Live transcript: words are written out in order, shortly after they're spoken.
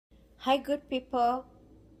Hi, good people.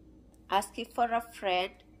 Asking for a friend.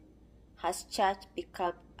 Has church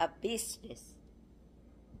become a business?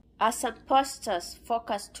 As some pastors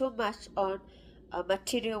focus too much on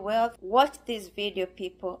material wealth, watch this video,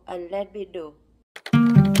 people, and let me know.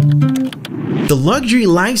 The luxury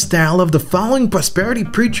lifestyle of the following prosperity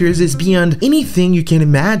preachers is beyond anything you can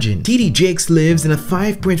imagine. T.D. Jakes lives in a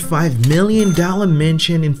 $5.5 million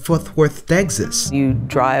mansion in Fort Worth, Texas. You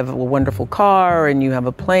drive a wonderful car and you have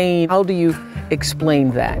a plane. How do you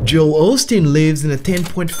explain that? Joel Osteen lives in a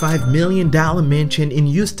 $10.5 million mansion in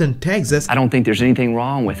Houston, Texas. I don't think there's anything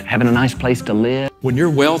wrong with having a nice place to live. When your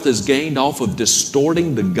wealth is gained off of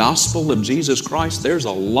distorting the gospel of Jesus Christ, there's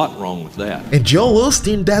a lot wrong with that. And Joel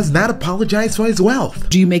Osteen does not apologize for his wealth.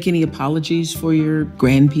 Do you make any apologies for your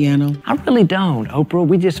grand piano? I really don't, Oprah.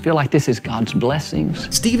 We just feel like this is God's blessings.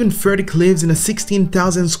 Stephen Furtick lives in a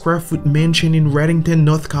 16,000 square foot mansion in Reddington,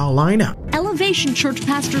 North Carolina. Elevation Church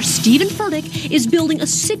pastor Stephen Furtick is building a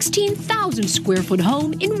 16,000 square foot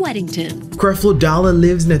home in Weddington. Creflo Dollar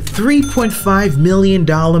lives in a $3.5 million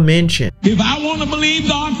mansion. If I want to believe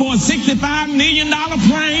God for a $65 million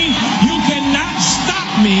plane, you cannot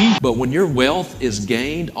stop me. But when your wealth is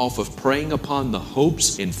gained off of preying upon the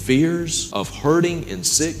hopes and fears of hurting and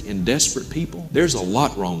sick and desperate people, there's a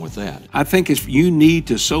lot wrong with that. I think if you need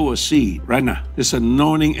to sow a seed right now, this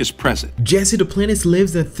anointing is present. Jesse Duplantis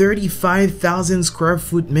lives in a 35,000 square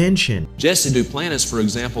foot mansion. Jesse Duplantis, for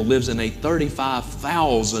example, lives in a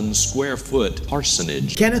 35,000 square foot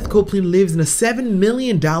parsonage. Kenneth Copeland lives in a $7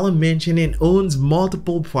 million mansion and owns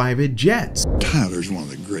multiple private jets. Tyler's one of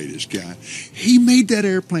the greatest guys. He made that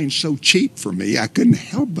airplane so cheap for me, I couldn't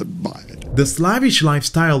help but buy it. The slavish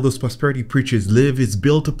lifestyle those prosperity preachers live is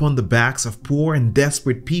built upon the backs of poor and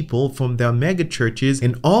desperate people from their mega churches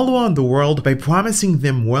and all around the world by promising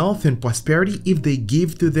them wealth and prosperity if they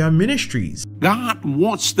give to their ministries. God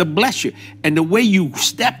wants to bless you. And the way you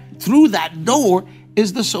step through that door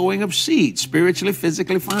is the sowing of seeds, spiritually,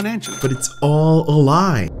 physically, financially. But it's all a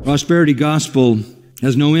lie. Prosperity gospel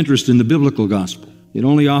has no interest in the biblical gospel. It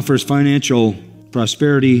only offers financial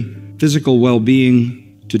prosperity, physical well-being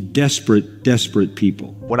to desperate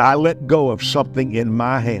people. When I let go of something in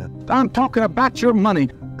my hand, I'm talking about your money,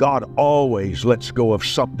 God always lets go of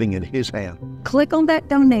something in his hand. Click on that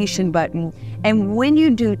donation button, and when you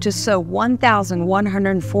do, to sow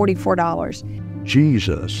 $1,144.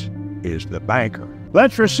 Jesus is the banker.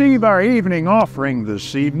 Let's receive our evening offering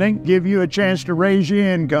this evening, give you a chance to raise your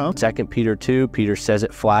income. 2 Peter 2, Peter says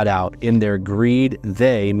it flat out. In their greed,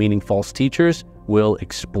 they, meaning false teachers, will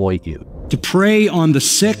exploit you. To prey on the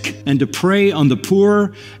sick and to prey on the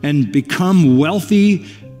poor and become wealthy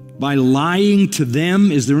by lying to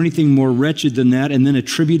them, is there anything more wretched than that? And then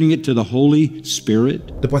attributing it to the Holy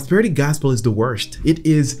Spirit? The prosperity gospel is the worst. It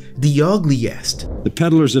is the ugliest. The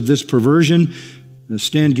peddlers of this perversion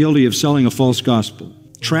stand guilty of selling a false gospel,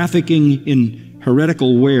 trafficking in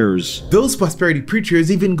heretical wares. Those prosperity preachers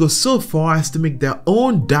even go so far as to make their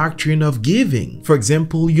own doctrine of giving. For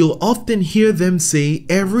example, you'll often hear them say,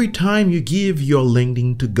 every time you give, you're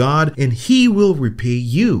lending to God and He will repay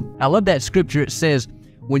you. I love that scripture. It says,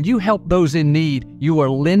 when you help those in need, you are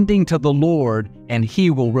lending to the Lord and He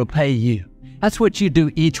will repay you. That's what you do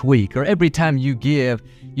each week, or every time you give,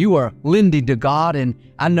 you are lending to God, and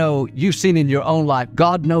I know you've seen in your own life,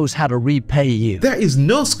 God knows how to repay you. There is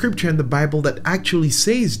no scripture in the Bible that actually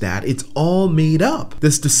says that. It's all made up.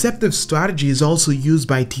 This deceptive strategy is also used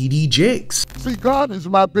by T.D. Jakes. See, God is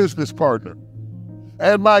my business partner,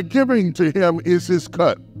 and my giving to him is his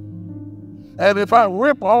cut. And if I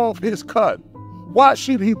rip off his cut, why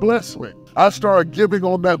should he bless me? I started giving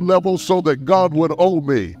on that level so that God would owe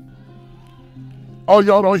me. Oh,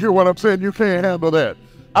 y'all don't hear what I'm saying? You can't handle that.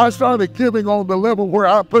 I started giving on the level where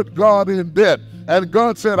I put God in debt. And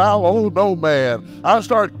God said, I'll owe no man. I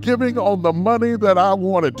started giving on the money that I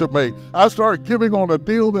wanted to make. I started giving on a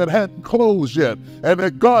deal that hadn't closed yet. And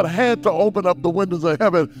that God had to open up the windows of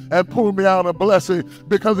heaven and pull me out a blessing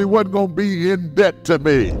because he wasn't going to be in debt to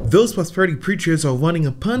me. Those prosperity preachers are running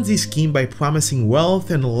a Ponzi scheme by promising wealth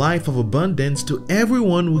and a life of abundance to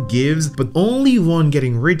everyone who gives, but only one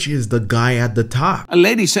getting rich is the guy at the top. A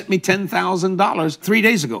lady sent me $10,000 3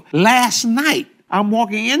 days ago. Last night, I'm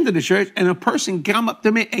walking into the church and a person came up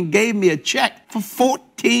to me and gave me a check for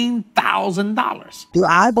 $14,000. Do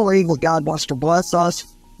I believe that God wants to bless us?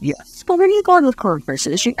 Yes. But when you go to the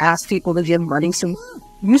conferences, you ask people to give money, so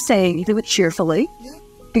you say you do it cheerfully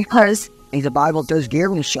because the Bible does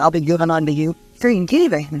give and it shall be given unto you. Free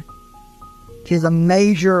giving is a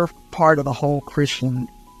major part of the whole Christian.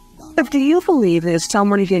 But do you believe that if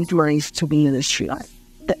someone gives money to be in this life,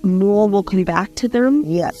 that more will come back to them?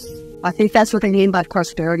 Yes. I think that's what they mean by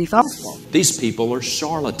prosperity gospel. These people are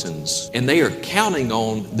charlatans, and they are counting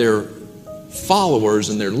on their followers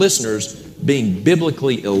and their listeners being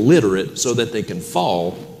biblically illiterate so that they can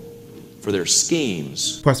fall for their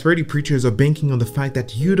schemes. Prosperity preachers are banking on the fact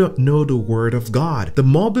that you don't know the Word of God. The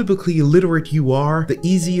more biblically illiterate you are, the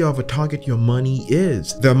easier of a target your money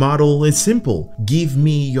is. Their model is simple. Give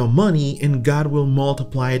me your money and God will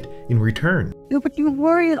multiply it in return. No, but you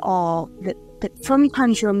worry at all that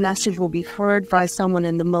sometimes your message will be heard by someone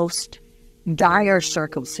in the most dire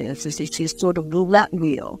circumstances. It's a sort of roulette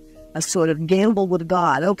wheel, a sort of gamble with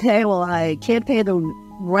God. Okay, well, I can't pay the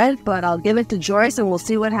rent, but I'll give it to Joyce and we'll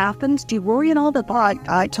see what happens. Do you worry at all that?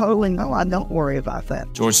 I totally know. I don't worry about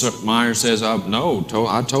that. Joyce Meyer says, no,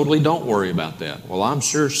 I totally don't worry about that. Well, I'm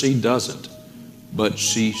sure she doesn't, but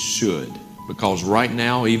she should. Because right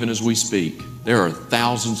now, even as we speak, there are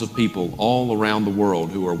thousands of people all around the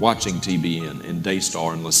world who are watching TBN and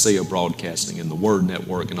Daystar and Lycia Broadcasting and the Word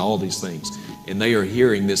Network and all these things. And they are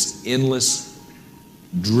hearing this endless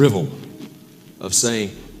drivel of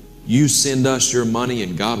saying, you send us your money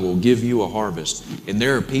and God will give you a harvest. And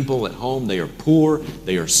there are people at home, they are poor,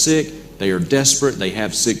 they are sick, they are desperate, they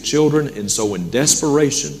have sick children. And so in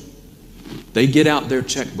desperation, they get out their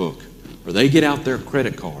checkbook or they get out their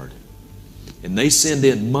credit card and they send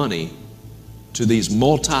in money to these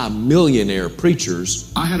multi-millionaire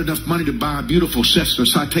preachers. I had enough money to buy a beautiful Cessna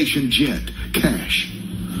Citation jet, cash.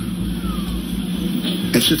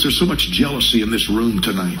 And since there's so much jealousy in this room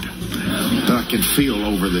tonight that I can feel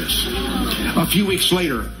over this, a few weeks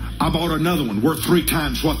later, I bought another one worth 3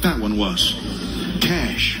 times what that one was.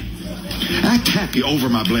 Cash. Act happy over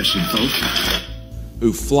my blessing, folks.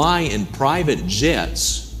 Who fly in private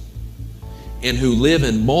jets and who live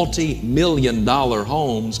in multi-million-dollar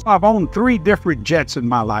homes. I've owned 3 different jets in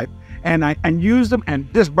my life, and used them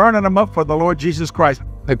and just burning them up for the Lord Jesus Christ.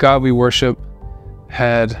 The God we worship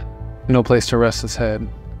had no place to rest his head.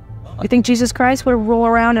 You think Jesus Christ would roll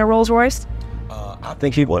around in a Rolls Royce? I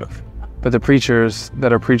think he would have. But the preachers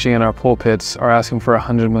that are preaching in our pulpits are asking for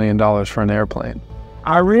 $100 million for an airplane.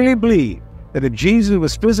 I really believe that if Jesus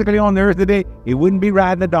was physically on the earth today, he wouldn't be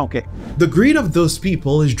riding a donkey. The greed of those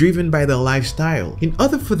people is driven by their lifestyle. In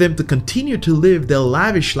order for them to continue to live their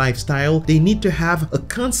lavish lifestyle, they need to have a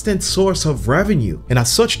constant source of revenue. And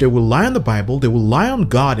as such, they will lie on the Bible, they will lie on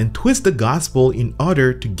God and twist the gospel in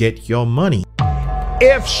order to get your money.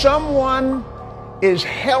 If someone is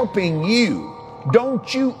helping you,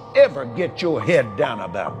 don't you ever get your head down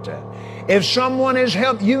about that. If someone is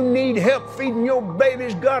you need help feeding your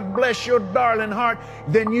babies, God bless your darling heart,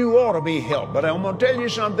 then you ought to be helped. But I'm going to tell you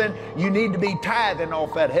something, you need to be tithing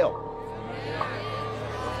off that help.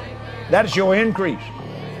 That's your increase.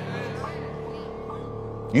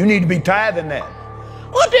 You need to be tithing that.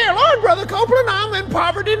 Oh, dear Lord, Brother Copeland, I'm in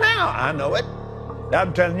poverty now. I know it.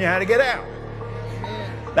 I'm telling you how to get out.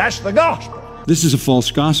 That's the gospel. This is a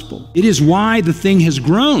false gospel. It is why the thing has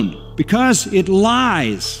grown, because it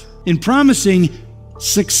lies in promising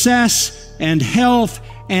success and health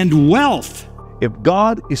and wealth. If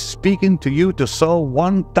God is speaking to you to sow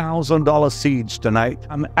 $1,000 seeds tonight,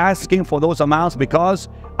 I'm asking for those amounts because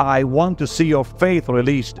I want to see your faith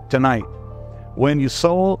released tonight. When you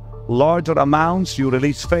sow larger amounts, you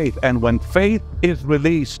release faith. And when faith is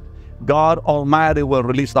released, God Almighty will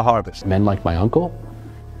release the harvest. Men like my uncle,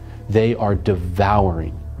 they are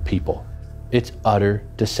devouring people. It's utter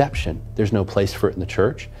deception. There's no place for it in the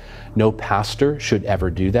church. No pastor should ever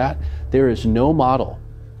do that. There is no model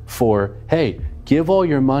for, hey, give all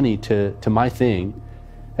your money to my thing.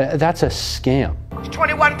 That's a scam. There's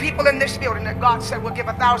 21 people in this building that God said will give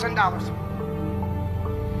 $1,000.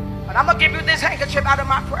 But I'm going to give you this handkerchief out of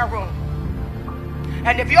my prayer room.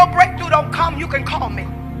 And if your breakthrough don't come, you can call me.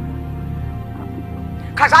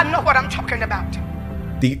 Because I know what I'm talking about.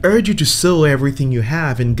 They urge you to sow everything you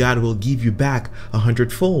have and God will give you back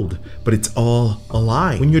 100-fold, but it's all a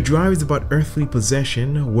lie. When your drive is about earthly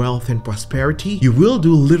possession, wealth, and prosperity, you will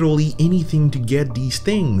do literally anything to get these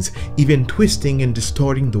things, even twisting and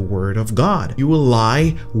distorting the word of God. You will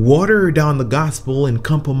lie, water down the gospel, and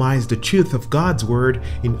compromise the truth of God's word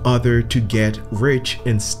in order to get rich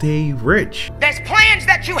and stay rich. There's plans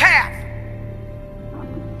that you have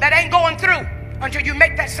that ain't going through until you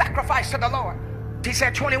make that sacrifice to the Lord. He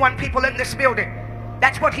said 21 people in this building.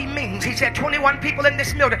 That's what he means. He said 21 people in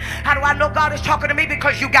this building. How do I know God is talking to me?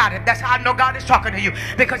 Because you got it. That's how I know God is talking to you.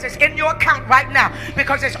 Because it's in your account right now.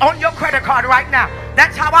 Because it's on your credit card right now.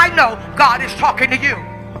 That's how I know God is talking to you.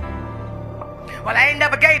 Well, I ain't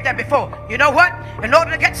never gave that before. You know what? In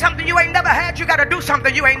order to get something you ain't never had, you got to do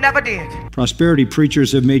something you ain't never did. Prosperity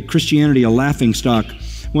preachers have made Christianity a laughingstock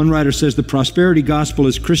One writer says the prosperity gospel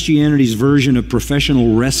is Christianity's version of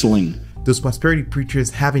professional wrestling. Those prosperity preachers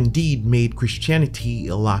have indeed made Christianity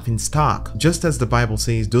a laughingstock. Just as the Bible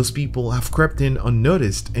says, those people have crept in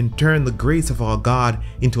unnoticed and turned the grace of our God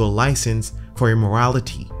into a license for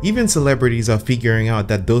immorality. Even celebrities are figuring out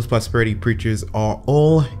that those prosperity preachers are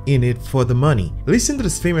all in it for the money. Listen to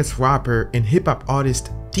this famous rapper and hip-hop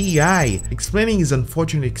artist T.I. explaining his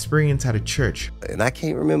unfortunate experience at a church. And I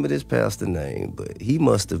can't remember this pastor's name, but he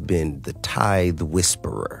must have been the tithe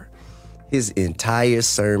whisperer. His entire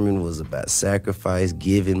sermon was about sacrifice,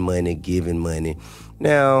 giving money, giving money.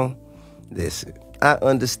 Now, listen, I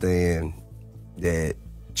understand that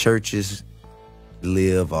churches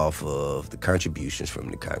live off of the contributions from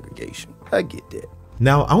the congregation. I get that.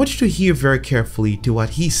 Now, I want you to hear very carefully to what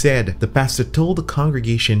he said the pastor told the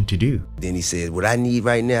congregation to do. Then he said, what I need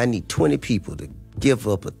right now, I need 20 people to give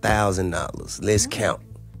up $1,000. Let's count.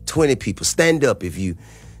 20 people. Stand up if you...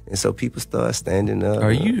 And so people start standing up.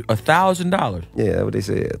 Are you $1,000? Yeah, that's what they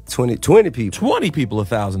said. 20 people. 20 people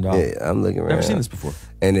 $1,000. Yeah, I'm looking around. Never seen this before.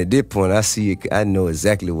 And at this point, I see it. I know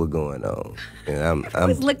exactly what's going on. And I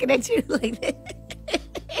was looking at you like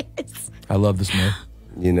this. I love this man.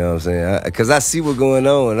 You know what I'm saying? Because I see what's going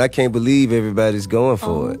on, and I can't believe everybody's going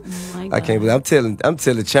for it. I can't believe. I'm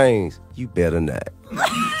telling Change, you better not.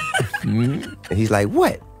 And he's like,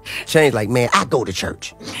 what? Change like, man, I go to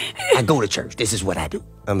church. I go to church. This is what I do.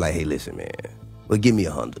 I'm like, hey, listen, man. Well, give me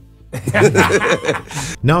 100.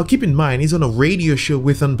 Now, keep in mind, he's on a radio show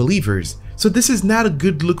with unbelievers. So this is not a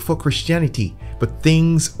good look for Christianity, but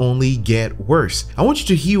things only get worse. I want you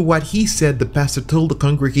to hear what he said the pastor told the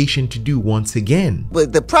congregation to do once again.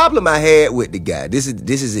 But the problem I had with the guy, this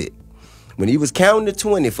is it. When he was counting the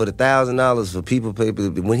 20 for the $1,000 for people,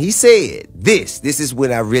 when he said this is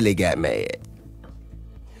when I really got mad.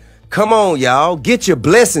 Come on, y'all. Get your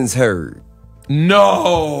blessings heard.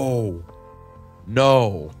 No.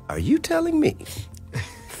 Are you telling me?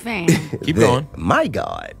 Fam. Keep going. My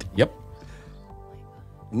God. Yep.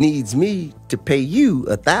 Needs me to pay you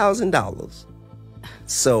 $1,000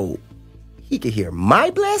 so he can hear my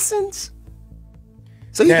blessings?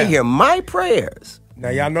 So he can hear my prayers?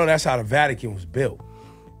 Now, y'all know that's how the Vatican was built.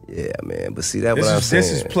 Yeah, man, but see, that's what I'm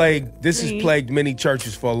saying. This has plagued many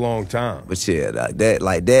churches for a long time. But yeah,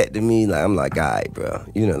 like that to me, like, I'm like, all right, bro,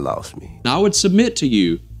 you done lost me. Now, I would submit to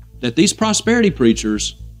you that these prosperity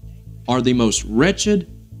preachers are the most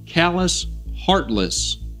wretched, callous,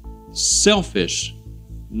 heartless, selfish,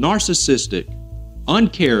 narcissistic,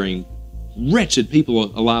 uncaring, wretched people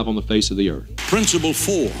alive on the face of the earth. Principle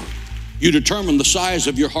 4, you determine the size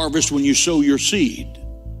of your harvest when you sow your seed.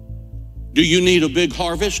 Do you need a big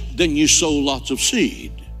harvest? Then you sow lots of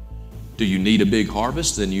seed. Do you need a big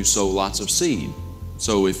harvest? Then you sow lots of seed.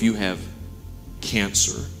 So if you have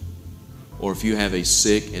cancer, or if you have a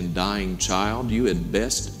sick and dying child, you had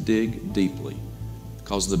best dig deeply.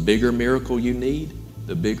 Because the bigger miracle you need,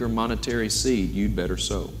 the bigger monetary seed you'd better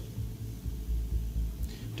sow.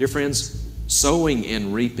 Dear friends, sowing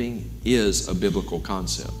and reaping is a biblical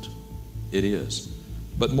concept. It is.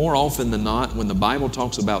 But more often than not, when the Bible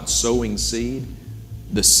talks about sowing seed,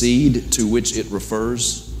 the seed to which it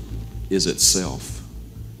refers is itself.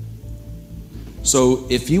 So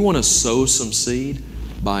if you want to sow some seed,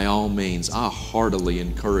 by all means, I heartily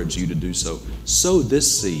encourage you to do so. Sow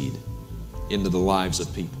this seed into the lives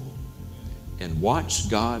of people and watch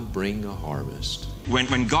God bring a harvest.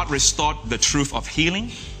 When God restored the truth of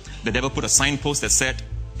healing, the devil put a signpost that said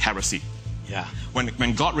heresy. Yeah.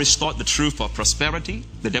 When God restored the truth of prosperity,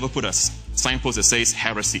 the devil put a signpost that says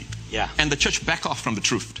heresy. Yeah. And the church back off from the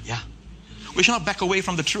truth. Yeah. We should not back away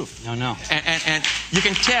from the truth. No. And you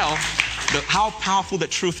can tell how powerful the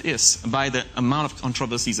truth is by the amount of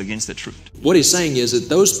controversies against the truth. What he's saying is that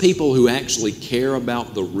those people who actually care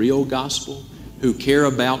about the real gospel, who care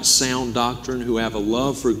about sound doctrine, who have a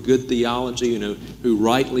love for good theology, who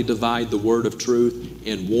rightly divide the word of truth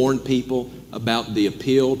and warn people about the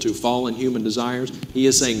appeal to fallen human desires, he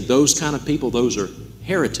is saying those kind of people, those are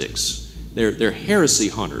heretics. They're heresy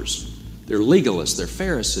hunters. They're legalists. They're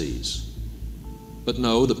Pharisees. But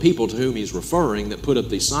no, the people to whom he's referring that put up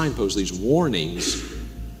these signposts, these warnings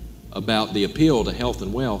about the appeal to health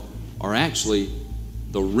and wealth, are actually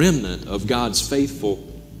the remnant of God's faithful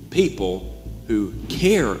people who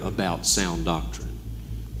care about sound doctrine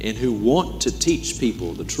and who want to teach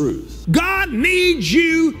people the truth. God needs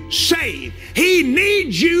you saved. He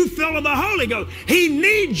needs you full of the Holy Ghost. He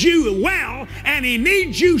needs you well, and He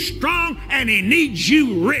needs you strong, and He needs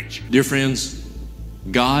you rich. Dear friends,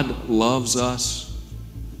 God loves us,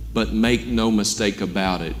 but make no mistake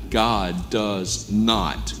about it, God does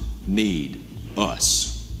not need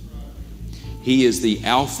us. He is the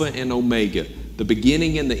Alpha and Omega, the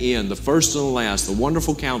beginning and the end, the first and the last, the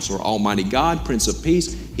wonderful counselor, Almighty God, Prince of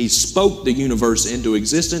Peace. He spoke the universe into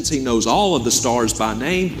existence. He knows all of the stars by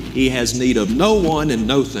name. He has need of no one and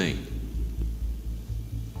no thing.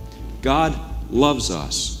 God loves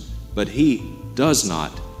us, but He does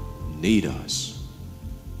not need us.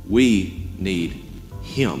 We need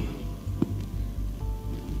Him.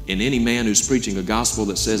 And any man who's preaching a gospel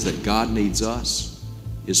that says that God needs us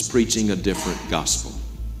is preaching a different gospel.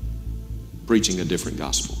 Preaching a different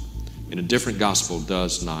gospel. And a different gospel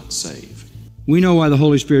does not save. We know why the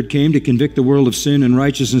Holy Spirit came, to convict the world of sin and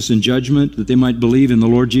righteousness and judgment, that they might believe in the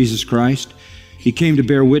Lord Jesus Christ. He came to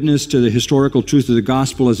bear witness to the historical truth of the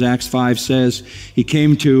gospel, as Acts 5 says. He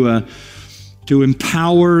came to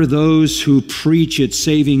empower those who preach its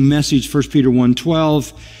saving message, 1 Peter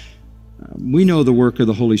 1:12. We know the work of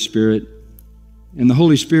the Holy Spirit, and the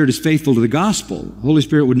Holy Spirit is faithful to the gospel. The Holy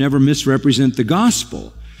Spirit would never misrepresent the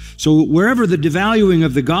gospel. So wherever the devaluing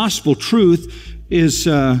of the gospel truth is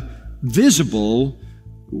visible,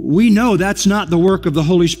 we know that's not the work of the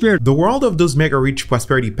Holy Spirit. The world of those mega-rich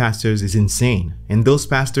prosperity pastors is insane, and those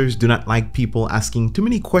pastors do not like people asking too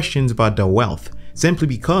many questions about their wealth, simply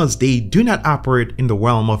because they do not operate in the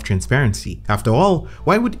realm of transparency. After all,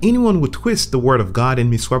 why would anyone who twists the word of God and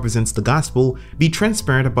misrepresents the gospel be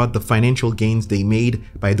transparent about the financial gains they made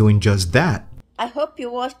by doing just that? I hope you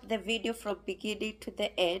watched the video from beginning to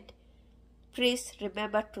the end. Please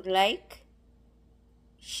remember to like,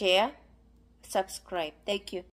 share, subscribe. Thank you.